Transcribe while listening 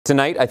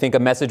Tonight, I think a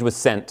message was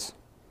sent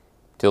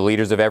to the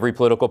leaders of every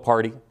political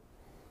party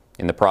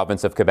in the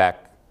province of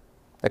Quebec.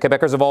 The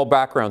Quebecers of all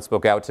backgrounds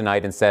spoke out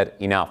tonight and said,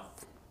 enough.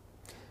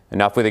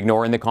 Enough with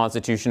ignoring the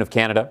Constitution of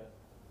Canada.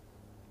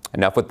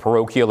 Enough with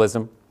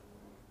parochialism,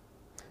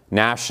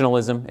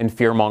 nationalism and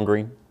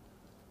fear-mongering,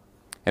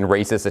 and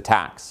racist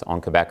attacks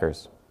on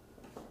Quebecers.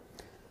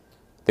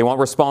 They want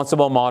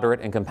responsible,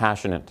 moderate, and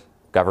compassionate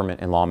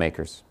government and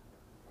lawmakers.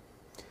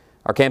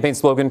 Our campaign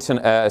slogan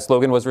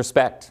was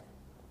respect.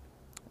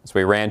 As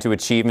we ran to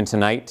achievement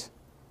tonight,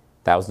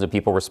 thousands of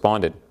people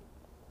responded.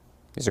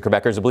 These are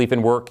Quebecers' belief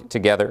in work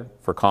together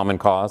for common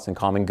cause and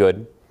common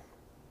good.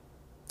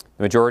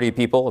 The majority of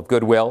people of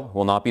goodwill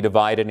will not be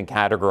divided and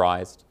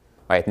categorized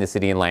by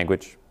ethnicity and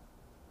language,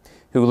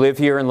 who live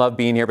here and love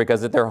being here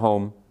because it's their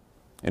home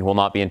and will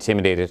not be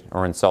intimidated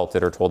or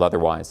insulted or told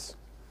otherwise.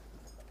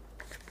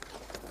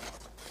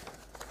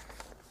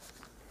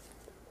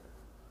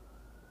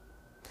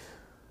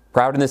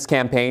 Proud in this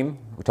campaign,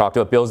 we talked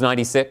about Bills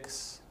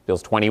 96,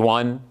 Bills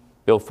 21,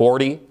 Bill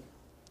 40,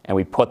 and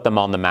we put them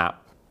on the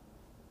map.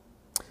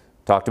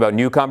 Talked about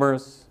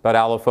newcomers, about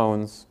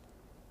allophones,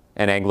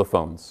 and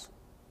anglophones.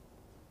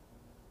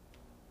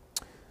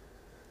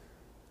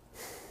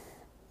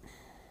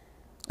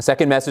 The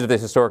second message of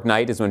this historic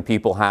night is when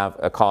people have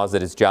a cause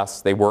that is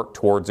just, they work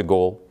towards a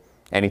goal,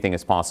 anything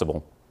is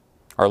possible.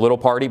 Our little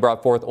party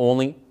brought forth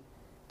only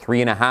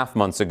 3.5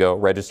 months ago,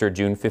 registered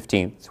June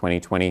 15th,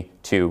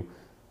 2022,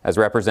 has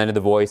represented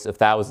the voice of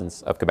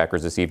thousands of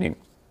Quebecers this evening.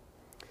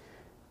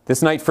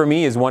 This night for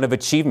me is one of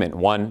achievement,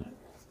 one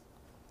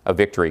of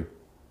victory.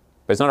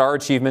 But it's not our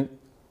achievement,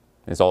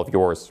 it's all of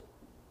yours.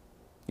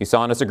 You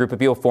saw in us a group of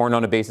people formed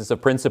on a basis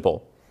of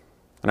principle,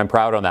 and I'm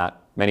proud on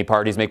that. Many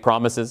parties make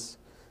promises,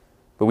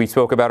 but we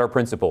spoke about our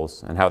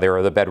principles and how they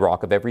are the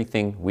bedrock of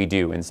everything we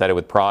do, and said it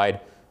with pride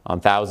on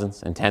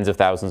thousands and tens of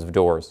thousands of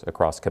doors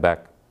across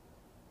Quebec.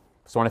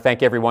 So I want to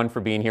thank everyone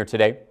for being here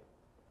today.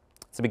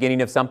 It's the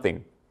beginning of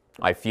something.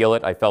 I feel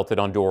it. I felt it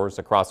on doors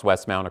across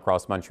Westmount,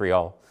 across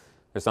Montreal.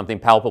 There's something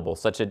palpable,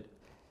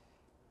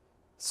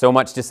 so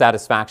much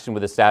dissatisfaction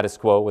with the status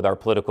quo, with our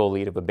political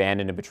elite have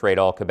abandoned and betrayed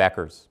all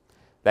Quebecers.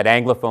 That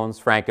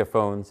Anglophones,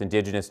 Francophones,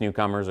 Indigenous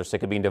newcomers are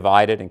sick of being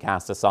divided and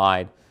cast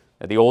aside.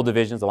 That the old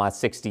divisions of the last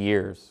 60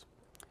 years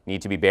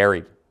need to be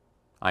buried.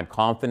 I'm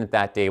confident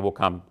that day will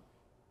come.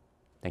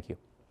 Thank you.